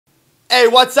Hey,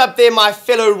 what's up there, my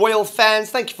fellow royal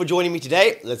fans? Thank you for joining me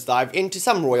today. Let's dive into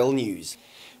some royal news.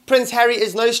 Prince Harry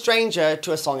is no stranger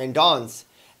to a song and dance,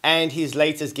 and his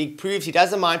latest gig proves he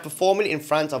doesn't mind performing in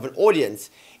front of an audience,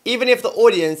 even if the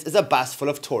audience is a bus full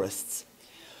of tourists.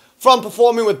 From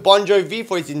performing with Bon Jovi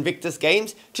for his Invictus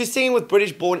Games to singing with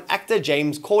British-born actor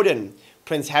James Corden,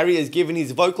 Prince Harry has given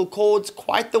his vocal cords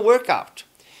quite the workout.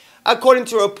 According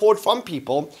to a report from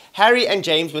People, Harry and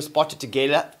James were spotted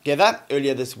together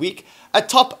earlier this week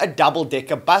atop a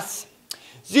double-decker bus,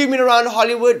 zooming around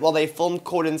Hollywood while they filmed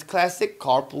Corden's classic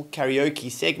carpool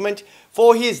karaoke segment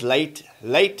for his Late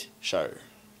Late Show.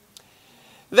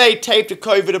 They taped a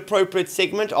COVID-appropriate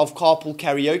segment of carpool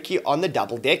karaoke on the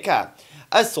double-decker.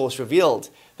 A source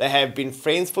revealed they have been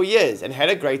friends for years and had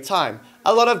a great time,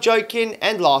 a lot of joking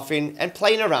and laughing and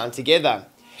playing around together.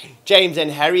 James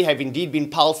and Harry have indeed been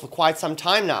pals for quite some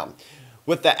time now,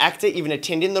 with the actor even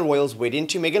attending the royals' wedding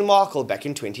to Meghan Markle back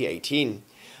in 2018.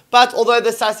 But although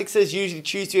the Sussexes usually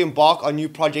choose to embark on new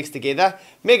projects together,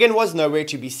 Meghan was nowhere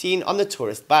to be seen on the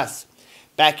tourist bus.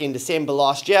 Back in December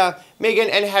last year,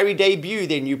 Meghan and Harry debuted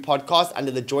their new podcast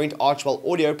under the joint Archwell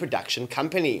audio production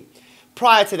company.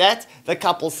 Prior to that, the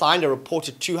couple signed a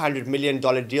reported $200 million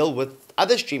deal with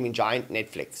other streaming giant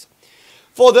Netflix.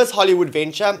 For this Hollywood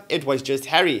venture, it was just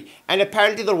Harry, and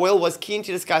apparently the royal was keen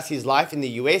to discuss his life in the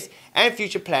US and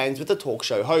future plans with the talk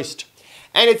show host.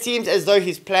 And it seems as though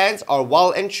his plans are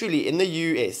well and truly in the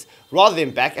US, rather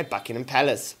than back at Buckingham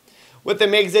Palace. With the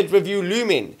Megxit review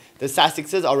looming, the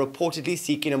Sussexes are reportedly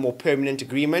seeking a more permanent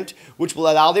agreement, which will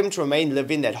allow them to remain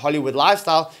living that Hollywood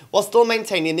lifestyle while still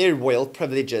maintaining their royal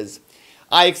privileges.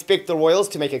 I expect the royals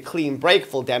to make a clean break,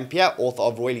 Phil Dampier, author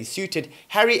of Royally Suited,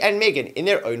 Harry and Meghan, in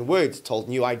their own words, told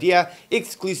New Idea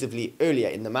exclusively earlier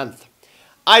in the month.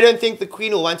 I don't think the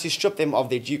Queen will want to strip them of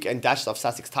their Duke and Duchess of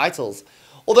Sussex titles,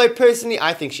 although personally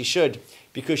I think she should,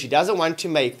 because she doesn't want to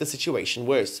make the situation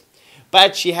worse.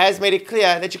 But she has made it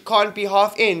clear that you can't be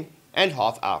half in and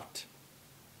half out.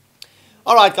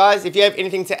 Alright guys, if you have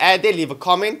anything to add there, leave a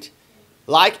comment.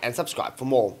 Like and subscribe for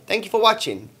more. Thank you for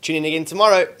watching. Tune in again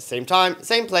tomorrow, same time,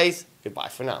 same place. Goodbye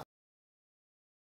for now.